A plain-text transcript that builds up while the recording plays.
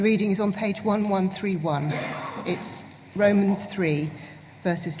The reading is on page 1131. It's Romans 3,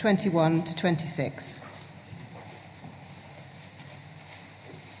 verses 21 to 26.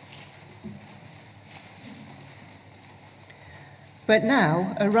 But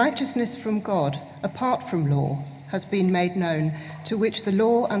now a righteousness from God, apart from law, has been made known, to which the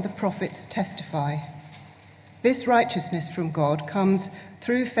law and the prophets testify. This righteousness from God comes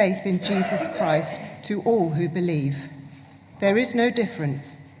through faith in Jesus Christ to all who believe. There is no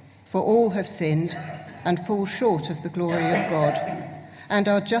difference, for all have sinned and fall short of the glory of God, and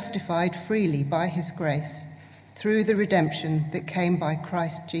are justified freely by his grace, through the redemption that came by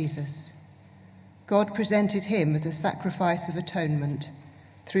Christ Jesus. God presented him as a sacrifice of atonement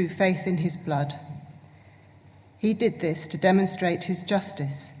through faith in his blood. He did this to demonstrate his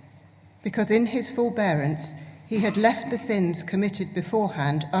justice, because in his forbearance he had left the sins committed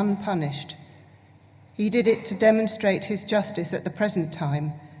beforehand unpunished. He did it to demonstrate his justice at the present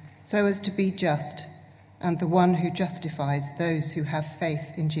time, so as to be just, and the one who justifies those who have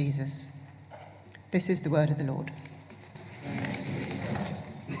faith in Jesus. This is the word of the Lord.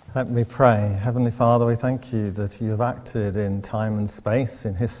 Let me pray. Heavenly Father, we thank you that you have acted in time and space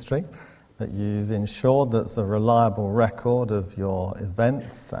in history, that you've ensured that there's a reliable record of your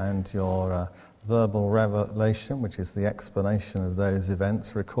events and your verbal revelation, which is the explanation of those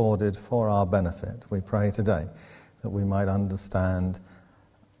events recorded for our benefit. We pray today that we might understand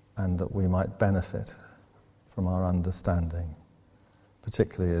and that we might benefit from our understanding,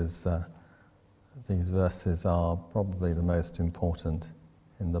 particularly as these verses are probably the most important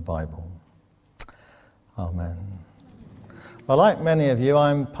in the Bible. Amen. Well, like many of you,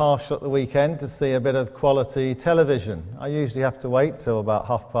 I'm partial at the weekend to see a bit of quality television. I usually have to wait till about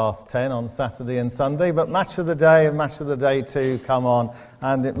 10:30 on Saturday and Sunday, but Match of the Day and Match of the Day 2 come on,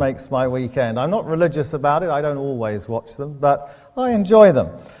 and it makes my weekend. I'm not religious about it, I don't always watch them, but I enjoy them.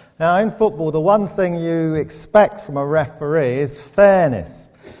 Now, in football, the one thing you expect from a referee is fairness.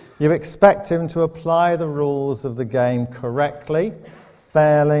 You expect him to apply the rules of the game correctly,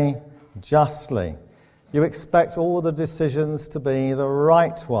 fairly, justly. You expect all the decisions to be the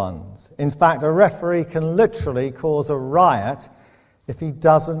right ones. In fact, a referee can literally cause a riot if he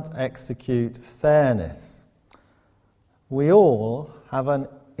doesn't execute fairness. We all have an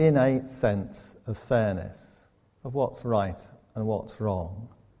innate sense of fairness, of what's right and what's wrong.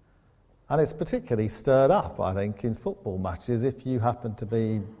 And it's particularly stirred up, I think, in football matches if you happen to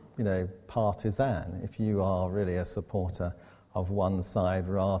be, partisan, if you are really a supporter of one side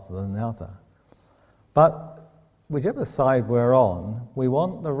rather than the other. But whichever side we're on, we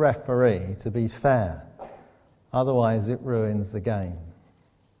want the referee to be fair. Otherwise, it ruins the game.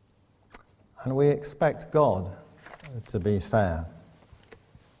 And we expect God to be fair.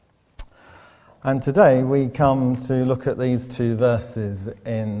 And today we come to look at these two verses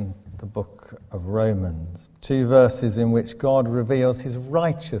in the book of Romans. Two verses in which God reveals his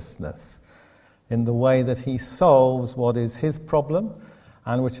righteousness in the way that he solves what is his problem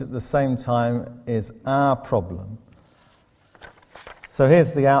and which at the same time is our problem. So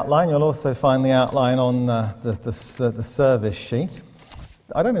here's the outline. You'll also find the outline on the service sheet.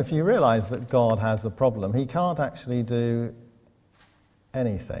 I don't know if you realise that God has a problem. He can't actually do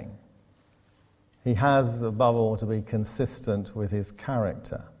anything. He has, above all, to be consistent with his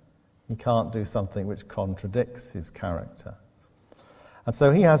character. He can't do something which contradicts his character. And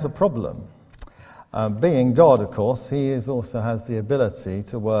so he has a problem. Being God, of course, he also has the ability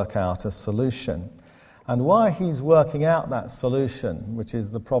to work out a solution. And why he's working out that solution, which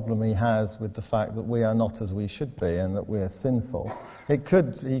is the problem he has with the fact that we are not as we should be and that we are sinful, he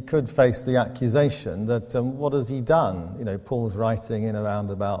could face the accusation that what has he done? Paul's writing in around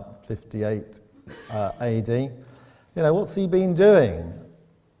about 58 AD. What's he been doing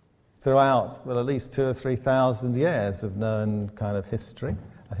throughout, at least 2,000 or 3,000 years of known kind of history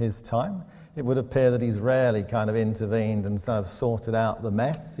at his time? It would appear that he's rarely kind of intervened and sort of sorted out the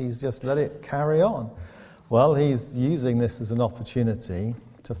mess. He's just let it carry on. Well, he's using this as an opportunity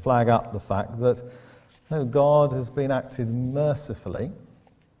to flag up the fact that God has been acting mercifully.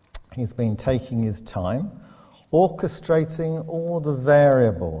 He's been taking his time, orchestrating all the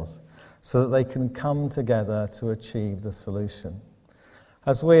variables so that they can come together to achieve the solution.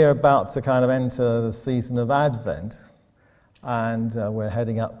 As we're about to kind of enter the season of Advent, and we're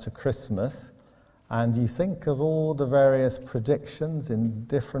heading up to Christmas, and you think of all the various predictions in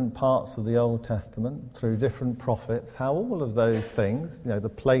different parts of the Old Testament through different prophets, how all of those things, the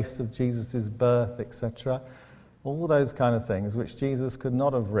place of Jesus' birth, etc., all those kind of things which Jesus could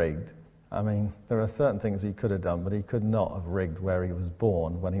not have rigged. I mean, there are certain things he could have done, but he could not have rigged where he was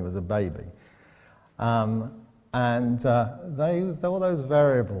born when he was a baby. And all those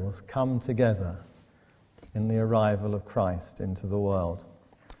variables come together in the arrival of Christ into the world.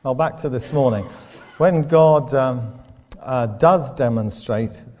 Well, back to this morning. When God does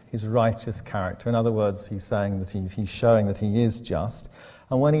demonstrate his righteous character, in other words, he's saying that he's showing that he is just,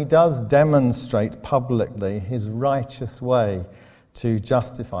 and when he does demonstrate publicly his righteous way to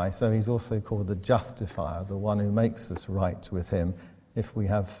justify, so he's also called the justifier, the one who makes us right with him if we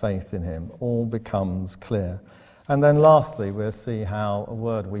have faith in him, all becomes clear. And then lastly, we'll see how a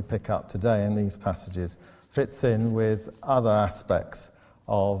word we pick up today in these passages fits in with other aspects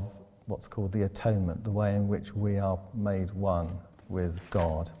of what's called the atonement, the way in which we are made one with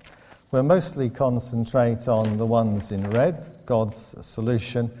God. We'll mostly concentrate on the ones in red, God's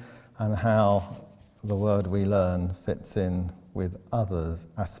solution, and how the word we learn fits in with other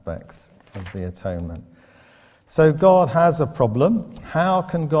aspects of the atonement. So God has a problem. How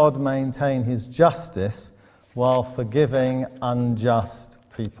can God maintain his justice while forgiving unjust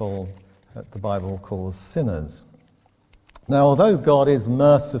people that the Bible calls sinners? Now, although God is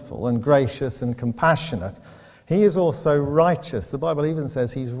merciful and gracious and compassionate, he is also righteous. The Bible even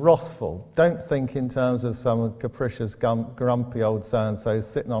says he's wrathful. Don't think in terms of some capricious, grumpy old so-and-so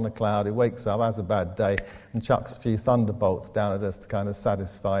sitting on a cloud who wakes up, has a bad day, and chucks a few thunderbolts down at us to kind of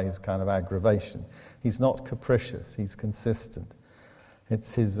satisfy his kind of aggravation. He's not capricious, he's consistent.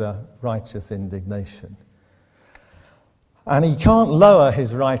 It's his righteous indignation. And he can't lower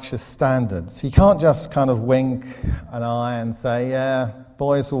his righteous standards. He can't just kind of wink an eye and say, yeah,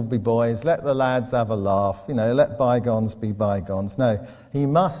 boys will be boys, let the lads have a laugh, let bygones be bygones. No, he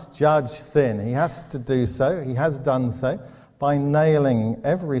must judge sin. He has to do so, he has done so, by nailing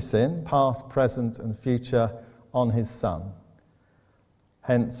every sin, past, present and future, on his Son.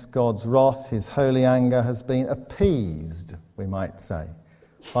 Hence God's wrath, his holy anger, has been appeased, we might say,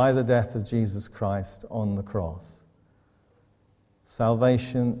 by the death of Jesus Christ on the cross.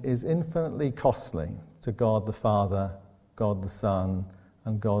 Salvation is infinitely costly to God the Father, God the Son,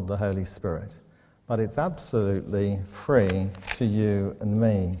 and God the Holy Spirit. But it's absolutely free to you and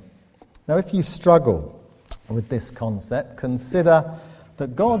me. Now, if you struggle with this concept, consider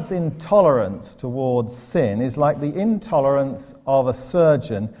that God's intolerance towards sin is like the intolerance of a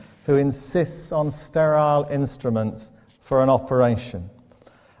surgeon who insists on sterile instruments for an operation.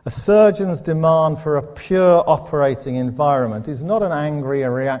 A surgeon's demand for a pure operating environment is not an angry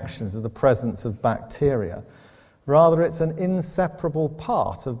reaction to the presence of bacteria. Rather, it's an inseparable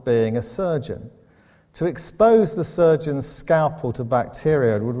part of being a surgeon. To expose the surgeon's scalpel to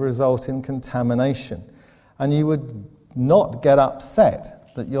bacteria would result in contamination, and you would not get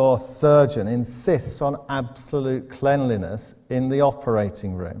upset that your surgeon insists on absolute cleanliness in the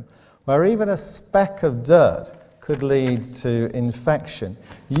operating room, where even a speck of dirt could lead to infection.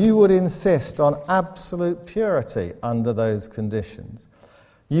 You would insist on absolute purity under those conditions.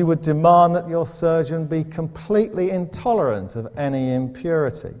 You would demand that your surgeon be completely intolerant of any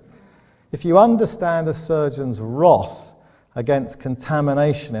impurity. If you understand a surgeon's wrath against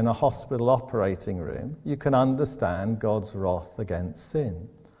contamination in a hospital operating room, you can understand God's wrath against sin.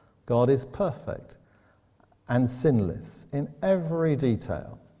 God is perfect and sinless in every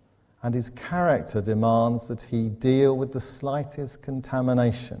detail, and his character demands that he deal with the slightest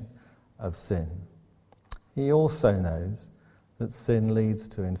contamination of sin. He also knows that sin leads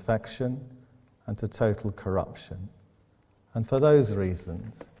to infection and to total corruption, and for those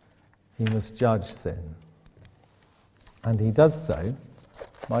reasons he must judge sin. And he does so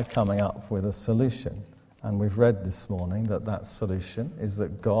by coming up with a solution. And we've read this morning that solution is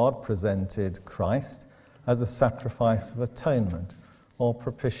that God presented Christ as a sacrifice of atonement or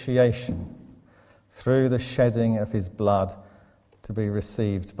propitiation through the shedding of his blood to be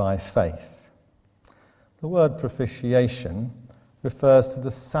received by faith. The word propitiation refers to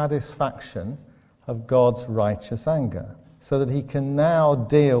the satisfaction of God's righteous anger, so that he can now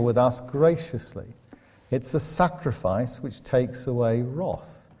deal with us graciously. It's a sacrifice which takes away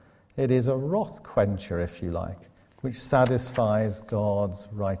wrath. It is a wrath quencher, if you like, which satisfies God's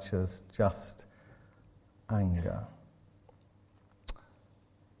righteous, just anger.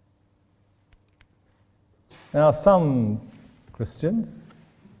 Now, some Christians,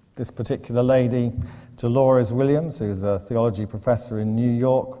 this particular lady, Dolores Williams, who's a theology professor in New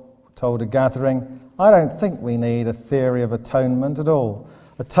York, told a gathering, "I don't think we need a theory of atonement at all.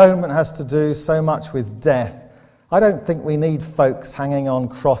 Atonement has to do so much with death. I don't think we need folks hanging on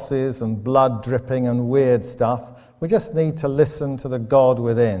crosses and blood dripping and weird stuff. We just need to listen to the God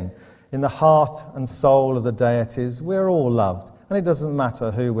within. In the heart and soul of the deities, we're all loved, and it doesn't matter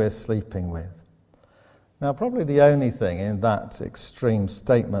who we're sleeping with." Now, probably the only thing in that extreme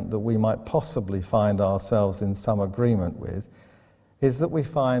statement that we might possibly find ourselves in some agreement with is that we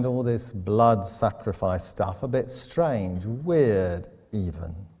find all this blood sacrifice stuff a bit strange, weird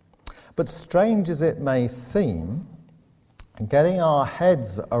even. But strange as it may seem, getting our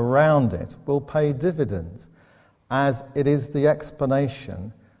heads around it will pay dividends, as it is the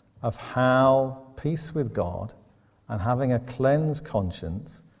explanation of how peace with God and having a cleansed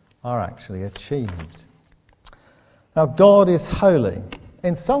conscience are actually achieved. Now, God is holy.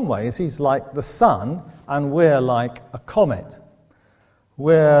 In some ways, he's like the sun, and we're like a comet.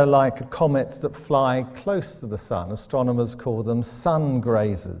 We're like comets that fly close to the sun. Astronomers call them sun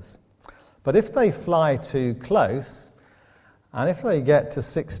grazers. But if they fly too close, and if they get to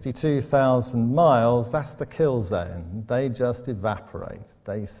 62,000 miles, that's the kill zone. They just evaporate.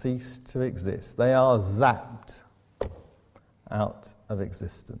 They cease to exist. They are zapped out of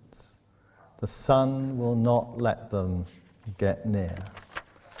existence. The sun will not let them get near,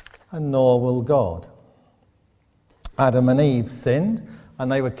 and nor will God. Adam and Eve sinned,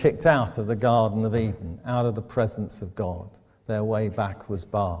 and they were kicked out of the Garden of Eden, out of the presence of God. Their way back was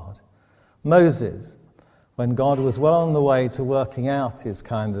barred. Moses, when God was well on the way to working out his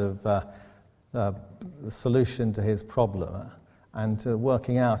kind of solution to his problem and to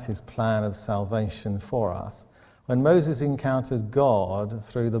working out his plan of salvation for us, when Moses encountered God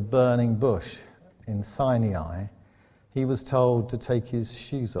through the burning bush in Sinai, he was told to take his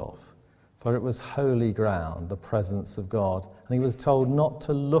shoes off, for it was holy ground, the presence of God. And he was told not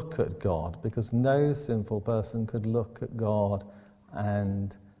to look at God, because no sinful person could look at God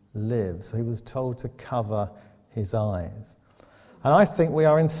and live. So he was told to cover his eyes. And I think we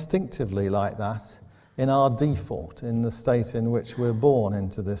are instinctively like that in our default, in the state in which we're born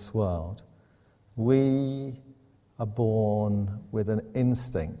into this world. We are born with an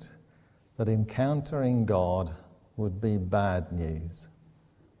instinct that encountering God would be bad news.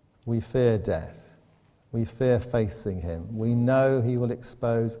 We fear death. We fear facing him. We know he will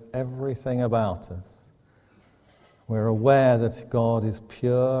expose everything about us. We're aware that God is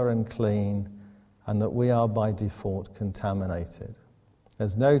pure and clean and that we are by default contaminated.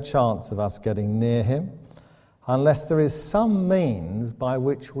 There's no chance of us getting near him unless there is some means by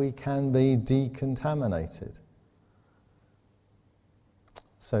which we can be decontaminated.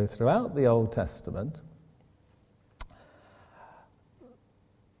 So throughout the Old Testament,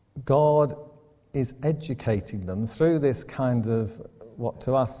 God is educating them through this kind of what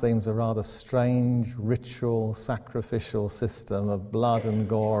to us seems a rather strange ritual sacrificial system of blood and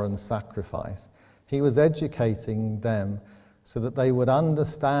gore and sacrifice. He was educating them so that they would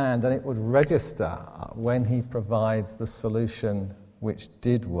understand and it would register when he provides the solution which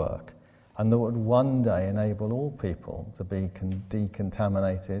did work, and that would one day enable all people to be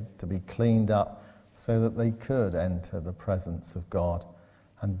decontaminated, to be cleaned up, so that they could enter the presence of God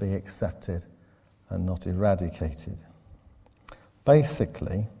and be accepted and not eradicated.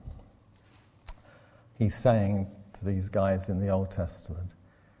 Basically, he's saying to these guys in the Old Testament,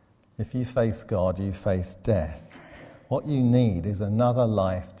 if you face God, you face death. What you need is another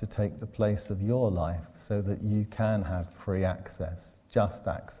life to take the place of your life so that you can have free access, just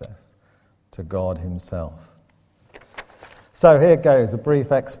access to God himself. So here goes a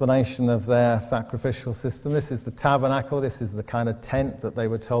brief explanation of their sacrificial system. This is the tabernacle. This is the kind of tent that they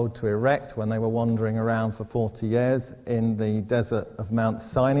were told to erect when they were wandering around for 40 years in the desert of Mount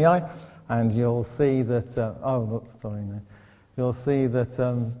Sinai. And you'll see that... You'll see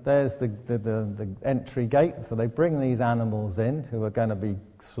that there's the entry gate. So they bring these animals in who are going to be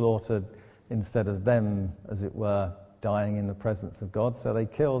slaughtered instead of them, as it were, dying in the presence of God. So they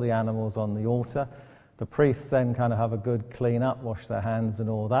kill the animals on the altar. The priests then kind of have a good clean up, wash their hands and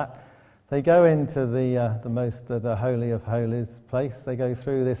all that. They go into the Holy of Holies place. They go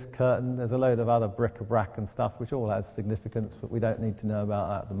through this curtain. There's a load of other bric-a-brac and stuff, which all has significance, but we don't need to know about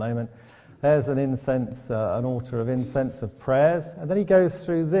that at the moment. There's an altar of incense of prayers. And then he goes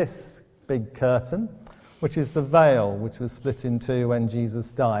through this big curtain, which is the veil, which was split in two when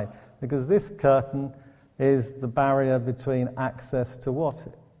Jesus died. Because this curtain is the barrier between access to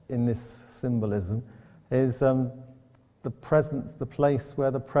what, in this symbolism, is the place where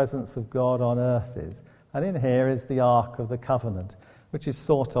the presence of God on earth is. And in here is the Ark of the Covenant, which is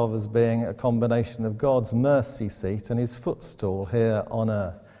thought of as being a combination of God's mercy seat and his footstool here on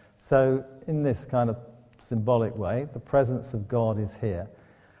earth. So in this kind of symbolic way, the presence of God is here.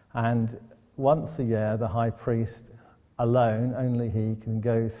 And once a year, the high priest alone, only he can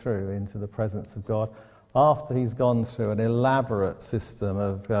go through into the presence of God after he's gone through an elaborate system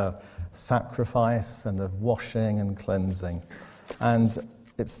of sacrifice and of washing and cleansing. And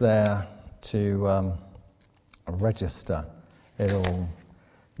it's there to register it all.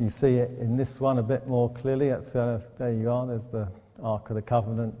 You see it in this one a bit more clearly. It's, there you are, there's the Ark of the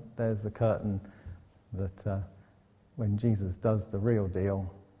Covenant, there's the curtain that when Jesus does the real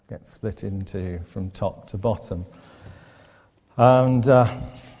deal, gets split into from top to bottom. And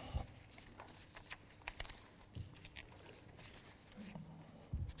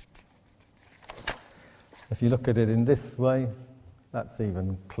if you look at it in this way, that's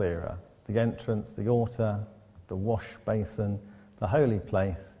even clearer. The entrance, the altar, the wash basin, the holy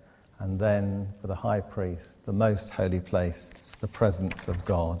place, and then for the high priest, the most holy place, the presence of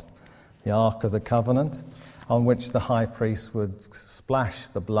God. The Ark of the Covenant, on which the high priest would splash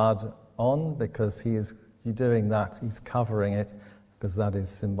the blood on, because he is doing that, he's covering it, because that is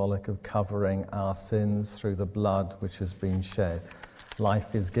symbolic of covering our sins through the blood which has been shed.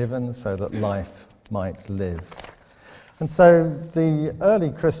 Life is given so that life might live. And so the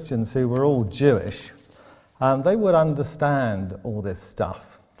early Christians, who were all Jewish, they would understand all this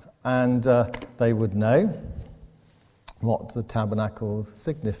stuff, and they would know what the tabernacles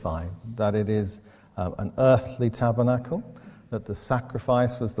signify, that it is an earthly tabernacle, that the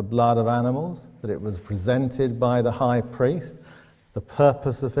sacrifice was the blood of animals, that it was presented by the high priest. The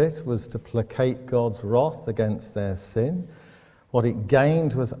purpose of it was to placate God's wrath against their sin. What it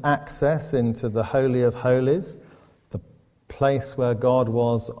gained was access into the Holy of Holies, the place where God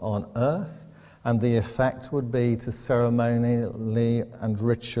was on earth, and the effect would be to ceremonially and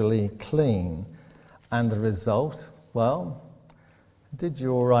ritually clean. And the result, well, it did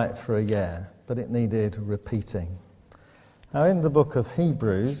you all right for a year, but it needed repeating. Now, in the book of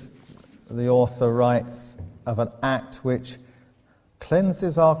Hebrews, the author writes of an act which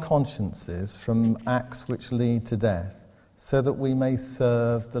cleanses our consciences from acts which lead to death, so that we may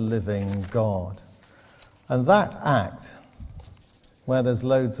serve the living God. And that act, where there's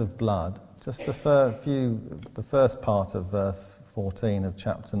loads of blood, just the first part of verse 14 of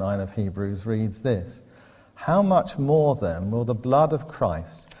chapter 9 of Hebrews reads this: "How much more then will the blood of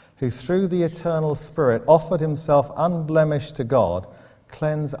Christ, who through the eternal Spirit offered himself unblemished to God,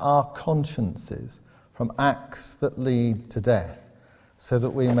 cleanse our consciences from acts that lead to death, so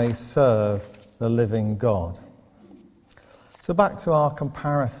that we may serve the living God." So back to our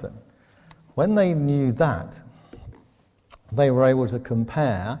comparison. When they knew that, they were able to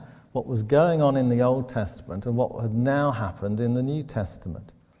compare what was going on in the Old Testament and what had now happened in the New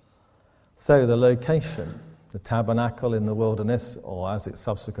Testament. So the location, the tabernacle in the wilderness, or as it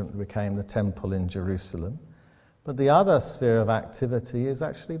subsequently became, the temple in Jerusalem. But the other sphere of activity is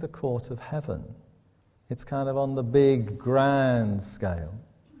actually the court of heaven. It's kind of on the big, grand scale.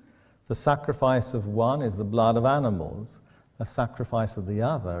 The sacrifice of one is the blood of animals. The sacrifice of the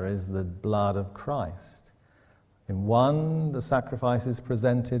other is the blood of Christ. In one, the sacrifice is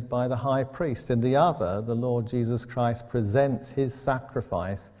presented by the high priest. In the other, the Lord Jesus Christ presents his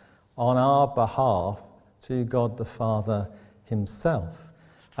sacrifice on our behalf to God the Father himself.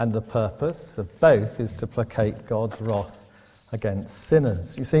 And the purpose of both is to placate God's wrath against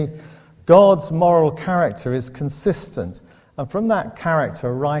sinners. You see, God's moral character is consistent. And from that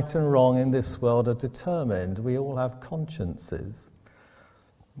character, right and wrong in this world are determined. We all have consciences.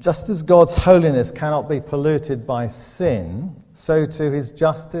 Just as God's holiness cannot be polluted by sin, so too his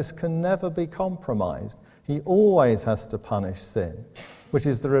justice can never be compromised. He always has to punish sin, which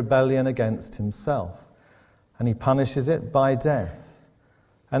is the rebellion against himself. And he punishes it by death.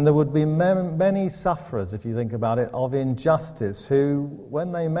 And there would be many sufferers, if you think about it, of injustice who,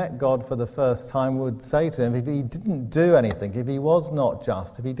 when they met God for the first time, would say to him, if he didn't do anything, if he was not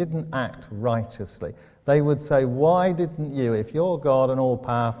just, if he didn't act righteously, they would say, why didn't you, if you're God and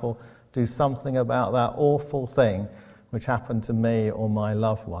all-powerful, do something about that awful thing which happened to me or my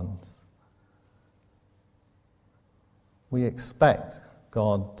loved ones? We expect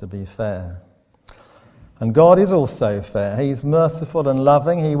God to be fair. And God is also fair. He's merciful and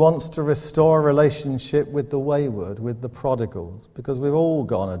loving. He wants to restore a relationship with the wayward, with the prodigals, because we've all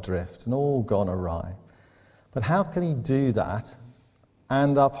gone adrift and all gone awry. But how can he do that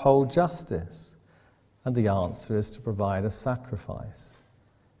and uphold justice? And the answer is to provide a sacrifice.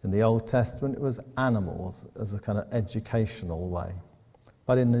 In the Old Testament, it was animals as a kind of educational way.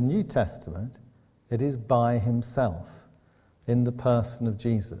 But in the New Testament, it is by himself, in the person of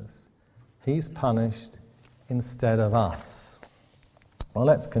Jesus. He's punished instead of us. Well,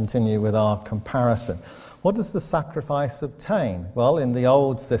 let's continue with our comparison. What does the sacrifice obtain? Well, in the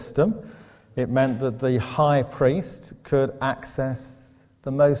old system, it meant that the high priest could access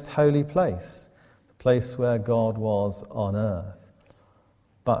the most holy place, the place where God was on earth.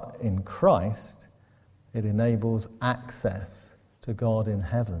 But in Christ, it enables access to God in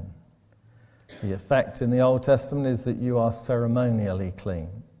heaven. The effect in the Old Testament is that you are ceremonially clean,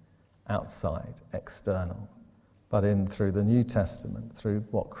 outside, external. But through the New Testament, through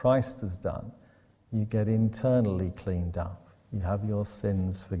what Christ has done, you get internally cleaned up. You have your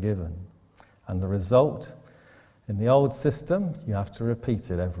sins forgiven. And the result, in the old system, you have to repeat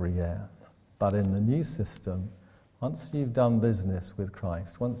it every year. But in the new system, once you've done business with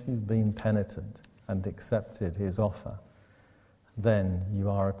Christ, once you've been penitent and accepted his offer, then you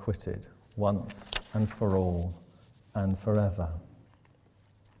are acquitted once and for all and forever.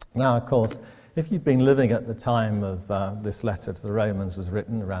 Now, of course, if you've been living at the time of this letter to the Romans was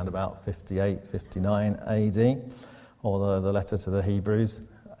written around about 58, 59 AD, or the letter to the Hebrews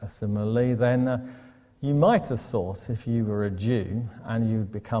similarly, then you might have thought, if you were a Jew and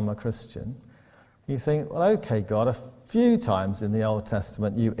you'd become a Christian, you think, well, okay, God, a few times in the Old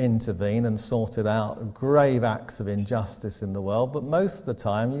Testament you intervene and sorted out grave acts of injustice in the world, but most of the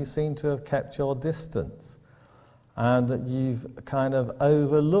time you seem to have kept your distance and that you've kind of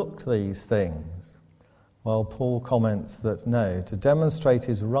overlooked these things. Well, Paul comments that no, to demonstrate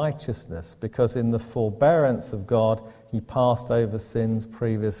his righteousness, because in the forbearance of God he passed over sins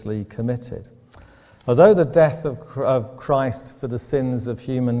previously committed. Although the death of Christ for the sins of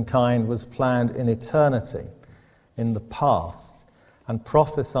humankind was planned in eternity, in the past, and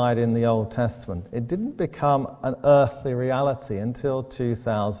prophesied in the Old Testament, it didn't become an earthly reality until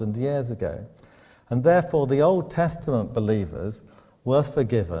 2,000 years ago. And therefore the Old Testament believers were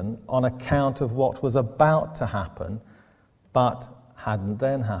forgiven on account of what was about to happen, but hadn't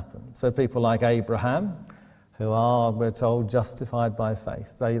then happened. So people like Abraham, who are, we're told, justified by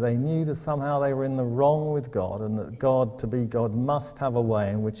faith. They knew that somehow they were in the wrong with God, and that God, to be God, must have a way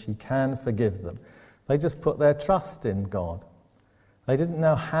in which he can forgive them. They just put their trust in God. They didn't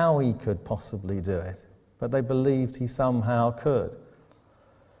know how he could possibly do it, but they believed he somehow could.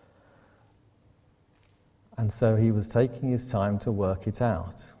 And so he was taking his time to work it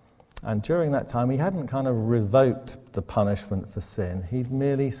out. And during that time, he hadn't kind of revoked the punishment for sin. He'd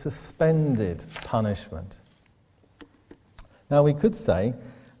merely suspended punishment. Now, we could say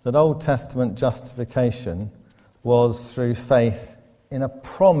that Old Testament justification was through faith in a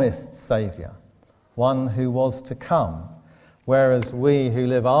promised Saviour, one who was to come, whereas we who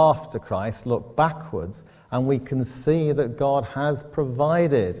live after Christ look backwards and we can see that God has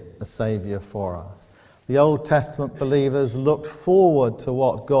provided a Saviour for us. The Old Testament believers looked forward to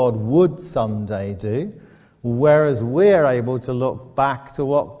what God would someday do, whereas we're able to look back to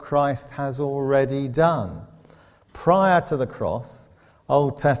what Christ has already done. Prior to the cross,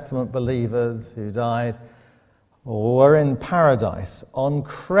 Old Testament believers who died were in paradise on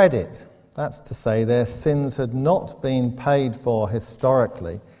credit. That's to say, their sins had not been paid for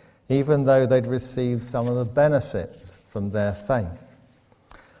historically, even though they'd received some of the benefits from their faith.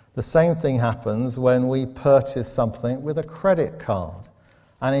 The same thing happens when we purchase something with a credit card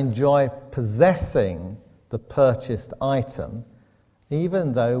and enjoy possessing the purchased item,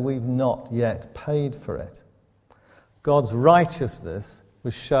 even though we've not yet paid for it. God's righteousness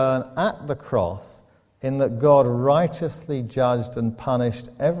was shown at the cross in that God righteously judged and punished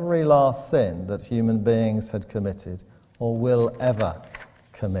every last sin that human beings had committed or will ever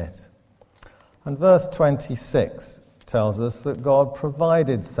commit. And verse 26 tells us that God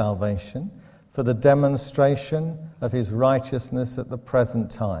provided salvation for the demonstration of his righteousness at the present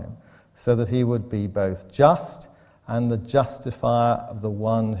time, so that he would be both just and the justifier of the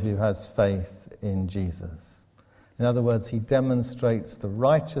one who has faith in Jesus. In other words, he demonstrates the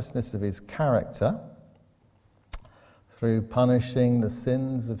righteousness of his character through punishing the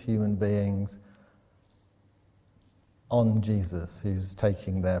sins of human beings on Jesus, who's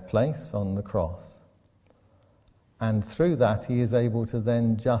taking their place on the cross. And through that, he is able to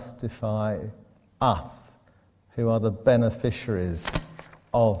then justify us, who are the beneficiaries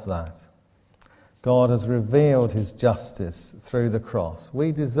of that. God has revealed his justice through the cross.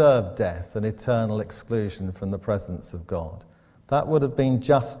 We deserve death and eternal exclusion from the presence of God. That would have been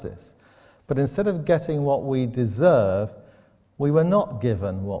justice. But instead of getting what we deserve, we were not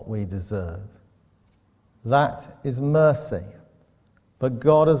given what we deserve. That is mercy. But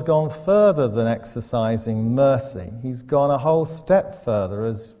God has gone further than exercising mercy. He's gone a whole step further,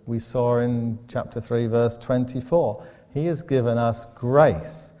 as we saw in chapter 3, verse 24. He has given us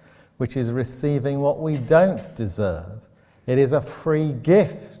grace, which is receiving what we don't deserve. It is a free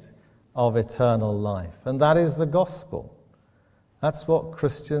gift of eternal life. And that is the gospel. That's what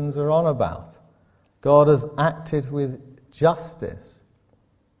Christians are on about. God has acted with justice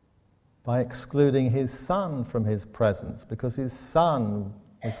by excluding his Son from his presence, because his Son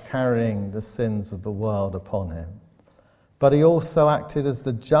was carrying the sins of the world upon him. but he also acted as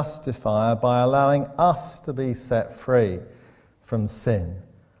the justifier by allowing us to be set free from sin,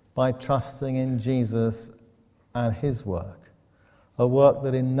 by trusting in Jesus and his work, a work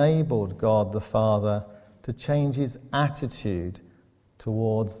that enabled God the Father to change his attitude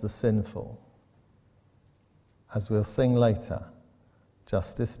towards the sinful. As we'll sing later,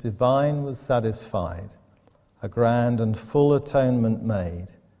 justice divine was satisfied, a grand and full atonement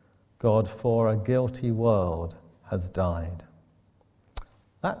made. God for a guilty world has died.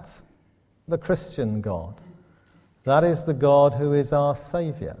 That's the Christian God. That is the God who is our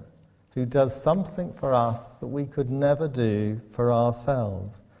Saviour, who does something for us that we could never do for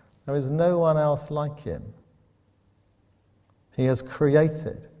ourselves. There is no one else like him. He has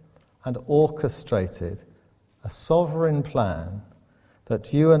created and orchestrated a sovereign plan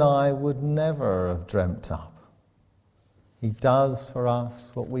that you and I would never have dreamt up. He does for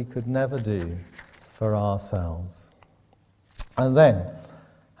us what we could never do for ourselves. And then,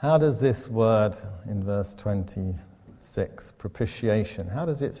 how does this word in verse 26, propitiation, how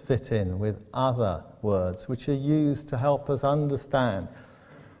does it fit in with other words which are used to help us understand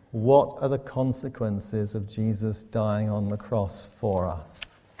what are the consequences of Jesus dying on the cross for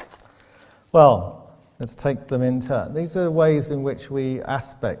us? Well, let's take them in turn. These are ways in which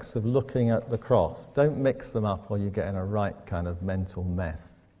aspects of looking at the cross. Don't mix them up or you get in a right kind of mental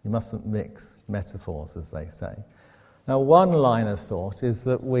mess. You mustn't mix metaphors, as they say. Now, one line of thought is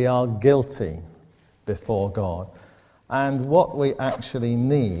that we are guilty before God. And what we actually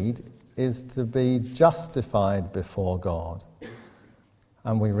need is to be justified before God.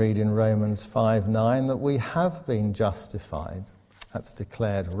 And we read in Romans 5:9 that we have been justified. That's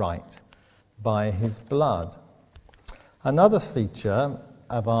declared right by his blood. Another feature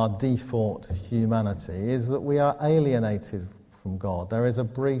of our default humanity is that we are alienated from God. There is a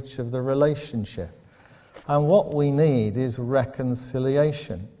breach of the relationship. And what we need is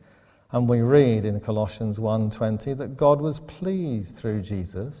reconciliation. And we read in Colossians 1:20 that God was pleased through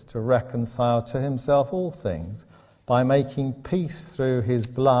Jesus to reconcile to himself all things by making peace through his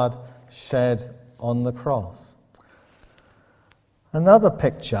blood shed on the cross. Another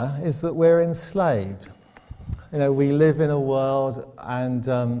picture is that we're enslaved. We live in a world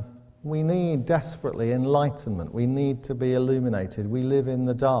and we need desperately enlightenment. We need to be illuminated. We live in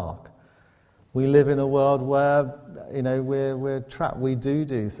the dark. We live in a world where, we're trapped. We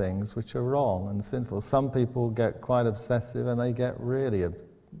do things which are wrong and sinful. Some people get quite obsessive and they get really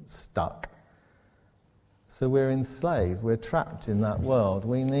stuck. So we're enslaved. We're trapped in that world.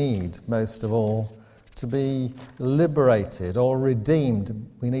 We need, most of all, to be liberated or redeemed.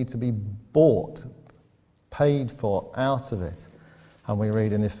 We need to be bought, paid for out of it. And we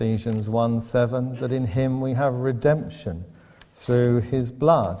read in Ephesians 1:7 that in him we have redemption through his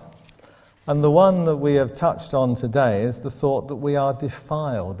blood. And the one that we have touched on today is the thought that we are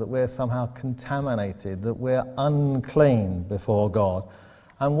defiled, that we're somehow contaminated, that we're unclean before God.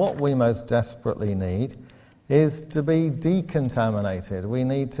 And what we most desperately need is to be decontaminated. We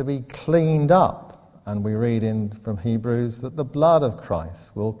need to be cleaned up. And we read from Hebrews that the blood of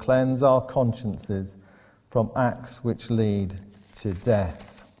Christ will cleanse our consciences from acts which lead to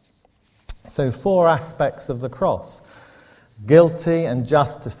death. So 4 aspects of the cross. Guilty and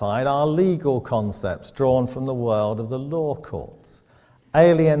justified are legal concepts drawn from the world of the law courts.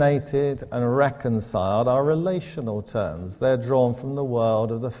 Alienated and reconciled are relational terms. They're drawn from the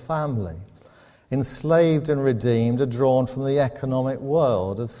world of the family. Enslaved and redeemed are drawn from the economic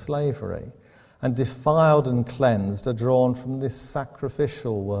world of slavery. And defiled and cleansed are drawn from this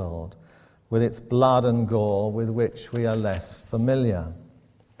sacrificial world with its blood and gore with which we are less familiar.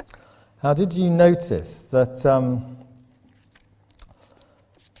 Now, did you notice that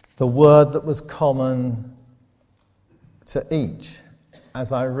the word that was common to each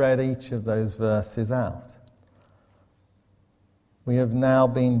as I read each of those verses out? We have now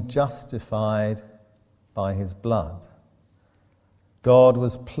been justified by his blood. God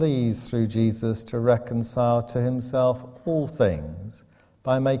was pleased through Jesus to reconcile to himself all things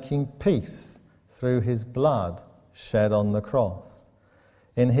by making peace through his blood shed on the cross.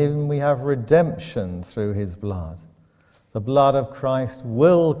 In him we have redemption through his blood. The blood of Christ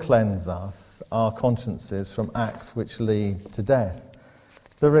will cleanse us, our consciences, from acts which lead to death.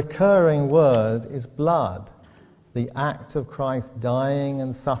 The recurring word is blood, the act of Christ dying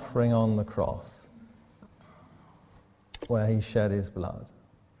and suffering on the cross, where he shed his blood,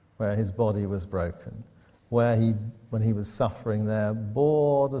 where his body was broken, where he, when he was suffering there,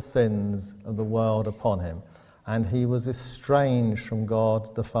 bore the sins of the world upon him. And he was estranged from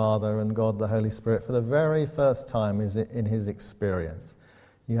God the Father and God the Holy Spirit for the very first time in his experience.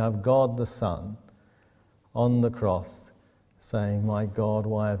 You have God the Son on the cross saying, "My God,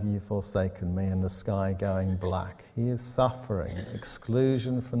 why have you forsaken me?" and the sky going black. He is suffering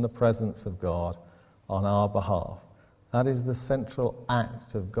exclusion from the presence of God on our behalf. That is the central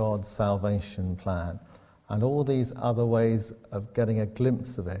act of God's salvation plan. And all these other ways of getting a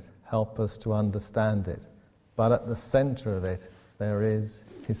glimpse of it help us to understand it. But at the centre of it, there is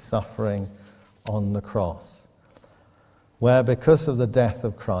his suffering on the cross, where because of the death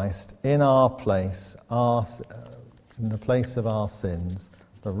of Christ, in our place, in the place of our sins,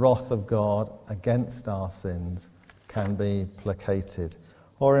 the wrath of God against our sins can be placated,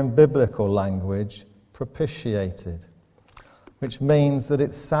 or in biblical language, propitiated, which means that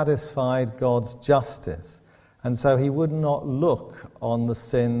it satisfied God's justice, and so he would not look on the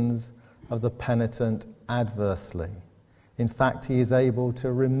sins of the penitent adversely. In fact, he is able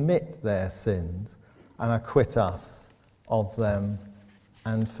to remit their sins and acquit us of them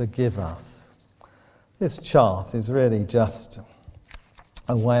and forgive us. This chart is really just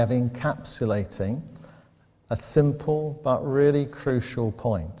a way of encapsulating a simple but really crucial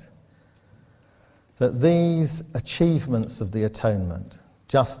point. That these achievements of the atonement,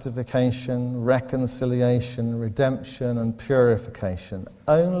 justification, reconciliation, redemption and purification,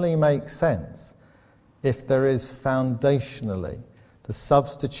 only make sense if there is foundationally the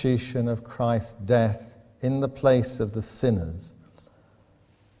substitution of Christ's death in the place of the sinners.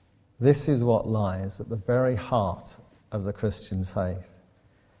 This is what lies at the very heart of the Christian faith.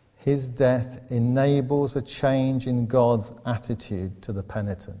 His death enables a change in God's attitude to the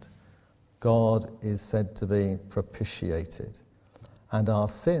penitent. God is said to be propitiated, and our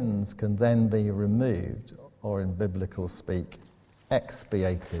sins can then be removed, or in biblical speak,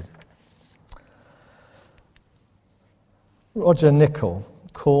 expiated. Roger Nicoll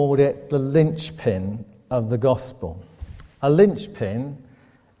called it the linchpin of the gospel. A linchpin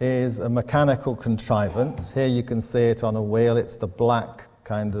is a mechanical contrivance. Here you can see it on a wheel. It's the black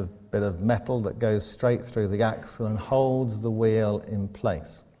kind of bit of metal that goes straight through the axle and holds the wheel in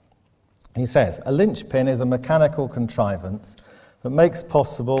place. He says, a linchpin is a mechanical contrivance that makes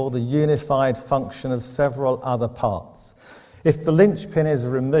possible the unified function of several other parts. If the linchpin is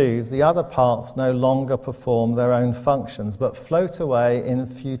removed, the other parts no longer perform their own functions, but float away in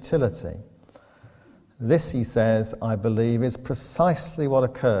futility. This, he says, I believe, is precisely what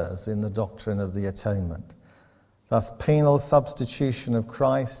occurs in the doctrine of the atonement. Thus, penal substitution of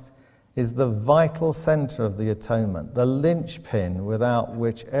Christ is the vital centre of the atonement, the linchpin without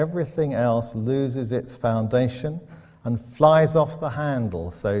which everything else loses its foundation and flies off the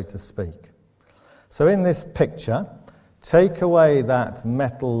handle, so to speak. So in this picture, take away that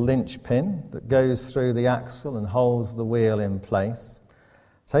metal linchpin that goes through the axle and holds the wheel in place.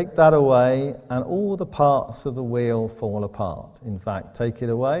 Take that away and all the parts of the wheel fall apart. In fact, take it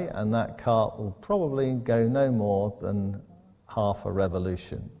away and that cart will probably go no more than half a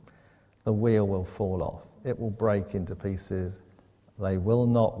revolution. The wheel will fall off. It will break into pieces. They will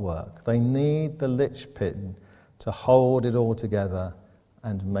not work. They need the linchpin to hold it all together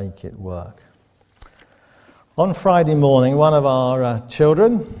and make it work. On Friday morning, one of our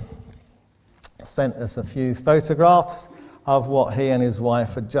children sent us a few photographs of what he and his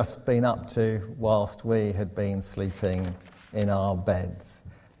wife had just been up to whilst we had been sleeping in our beds.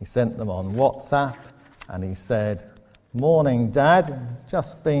 He sent them on WhatsApp and he said, "Morning, Dad,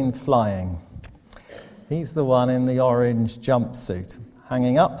 just been flying." He's the one in the orange jumpsuit,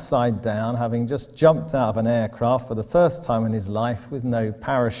 hanging upside down, having just jumped out of an aircraft for the first time in his life with no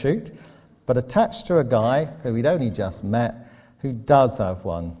parachute, but attached to a guy who he'd only just met who does have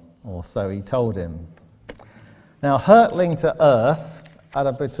one, or so he told him. Now, hurtling to Earth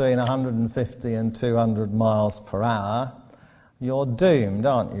at between 150 and 200 miles per hour, you're doomed,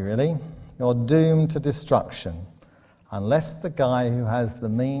 aren't you, really? You're doomed to destruction, unless the guy who has the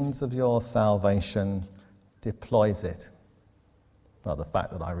means of your salvation deploys it. Well, the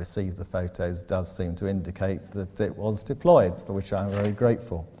fact that I received the photos does seem to indicate that it was deployed, for which I'm very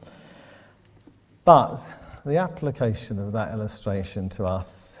grateful. But the application of that illustration to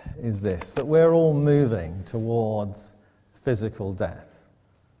us is this, that we're all moving towards physical death,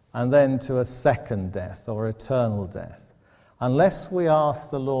 and then to a second death or eternal death, unless we ask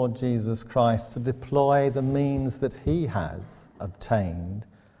the Lord Jesus Christ to deploy the means that he has obtained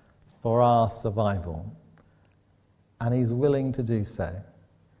for our survival. And he's willing to do so.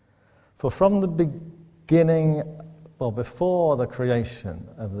 For from the beginning, well, before the creation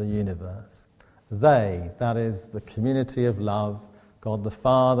of the universe, they, that is the community of love, God the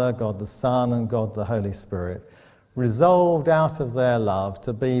Father, God the Son, and God the Holy Spirit, resolved out of their love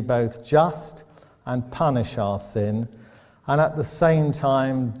to be both just and punish our sin, and at the same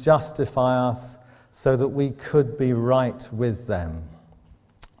time justify us so that we could be right with them.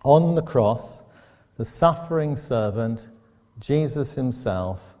 On the cross, the suffering servant, Jesus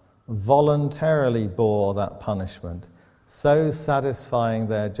himself, voluntarily bore that punishment, so satisfying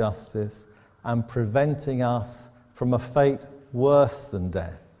their justice and preventing us from a fate worse than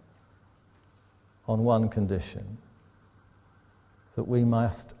death, on one condition: that we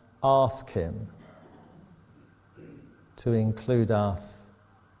must ask him to include us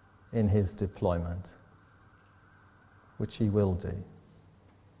in his deployment, which he will do.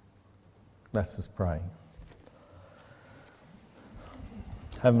 Let us pray.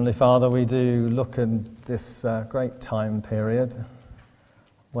 Heavenly Father, we do look at this great time period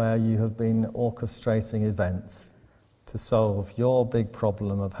where you have been orchestrating events to solve your big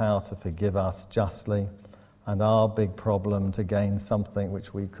problem of how to forgive us justly, and our big problem to gain something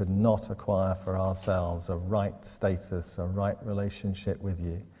which we could not acquire for ourselves, a right status, a right relationship with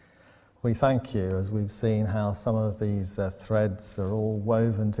you. We thank you, as we've seen how some of these threads are all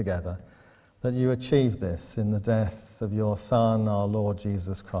woven together, that you achieved this in the death of your Son, our Lord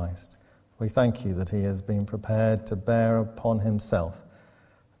Jesus Christ. We thank you that he has been prepared to bear upon himself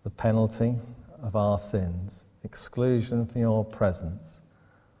the penalty of our sins, exclusion from your presence,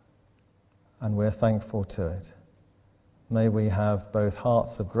 and we're thankful to it. May we have both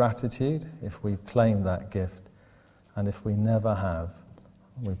hearts of gratitude if we've claimed that gift, and if we never have,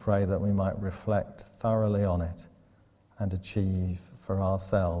 we pray that we might reflect thoroughly on it and achieve for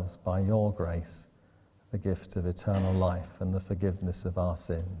ourselves, by your grace, the gift of eternal life and the forgiveness of our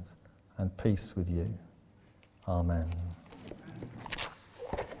sins, and peace with you. Amen.